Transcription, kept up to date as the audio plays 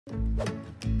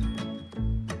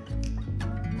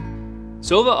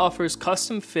SOVA offers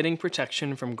custom fitting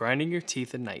protection from grinding your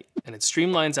teeth at night, and it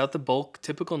streamlines out the bulk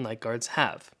typical night guards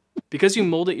have. Because you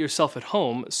mold it yourself at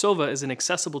home, SOVA is an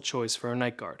accessible choice for a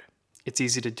night guard. It's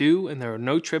easy to do, and there are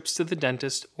no trips to the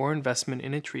dentist or investment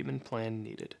in a treatment plan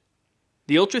needed.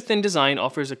 The ultra-thin design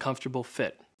offers a comfortable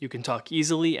fit. You can talk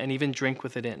easily and even drink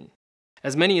with it in.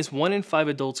 As many as 1 in 5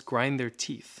 adults grind their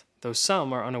teeth, though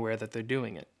some are unaware that they're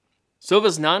doing it.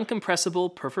 SOVA's non-compressible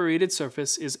perforated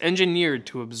surface is engineered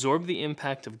to absorb the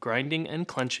impact of grinding and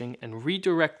clenching and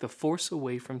redirect the force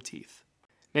away from teeth.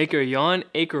 Maker Jan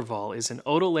Akerval is an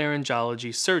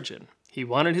otolaryngology surgeon. He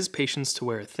wanted his patients to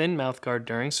wear a thin mouthguard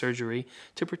during surgery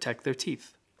to protect their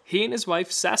teeth. He and his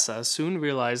wife Sasa soon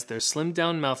realized their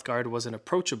slimmed-down mouthguard was an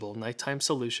approachable nighttime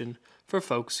solution for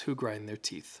folks who grind their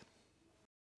teeth.